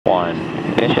1,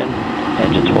 ignition,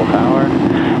 engines full power,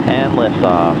 and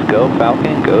liftoff. Go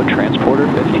Falcon, go Transporter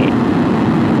 15.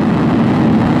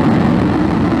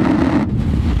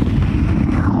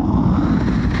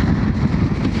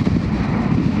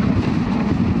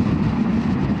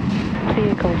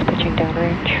 Vehicles pitching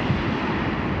downrange.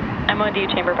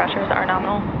 MOD chamber pressures are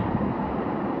nominal.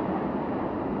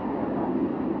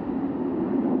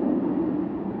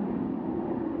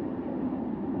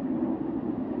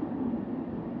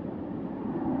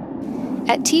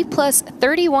 At T plus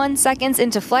 31 seconds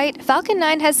into flight, Falcon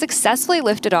 9 has successfully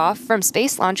lifted off from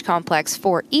Space Launch Complex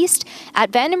 4 East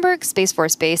at Vandenberg Space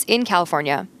Force Base in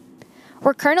California.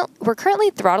 We're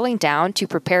currently throttling down to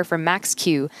prepare for max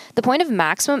Q, the point of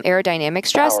maximum aerodynamic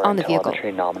stress on the vehicle.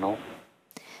 Nominal.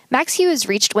 Max Q is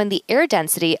reached when the air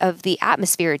density of the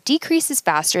atmosphere decreases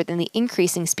faster than the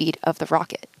increasing speed of the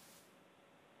rocket.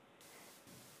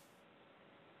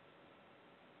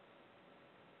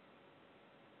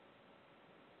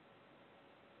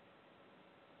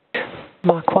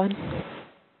 Mach 1.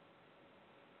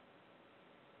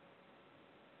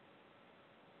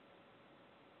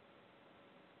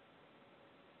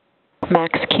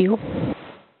 Max Q.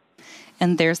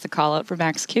 And there's the call out for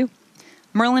Max Q.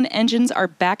 Merlin engines are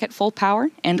back at full power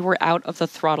and we're out of the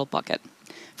throttle bucket.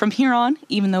 From here on,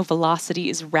 even though velocity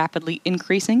is rapidly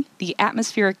increasing, the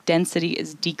atmospheric density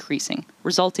is decreasing,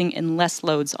 resulting in less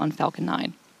loads on Falcon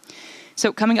 9.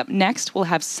 So coming up next, we'll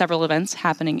have several events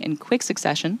happening in quick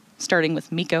succession, starting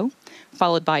with MECO,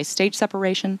 followed by stage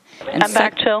separation, and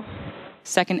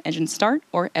second engine start,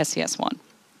 or SES-1.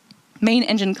 Main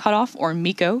engine cutoff, or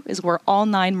MECO, is where all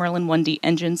 9 Merlin 1D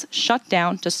engines shut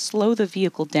down to slow the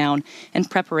vehicle down in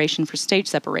preparation for stage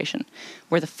separation,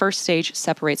 where the first stage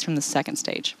separates from the second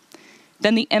stage.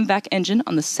 Then the MVAC engine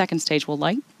on the second stage will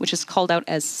light, which is called out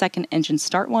as second engine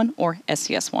start 1, or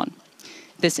SES-1.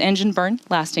 This engine burn,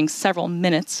 lasting several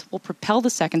minutes, will propel the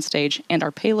second stage and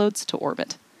our payloads to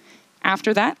orbit.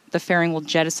 After that, the fairing will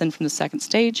jettison from the second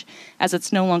stage, as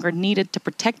it's no longer needed to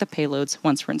protect the payloads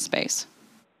once we're in space.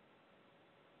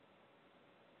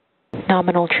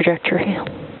 Nominal trajectory.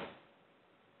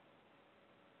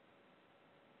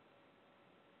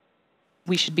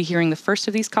 We should be hearing the first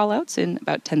of these callouts in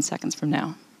about 10 seconds from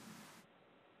now.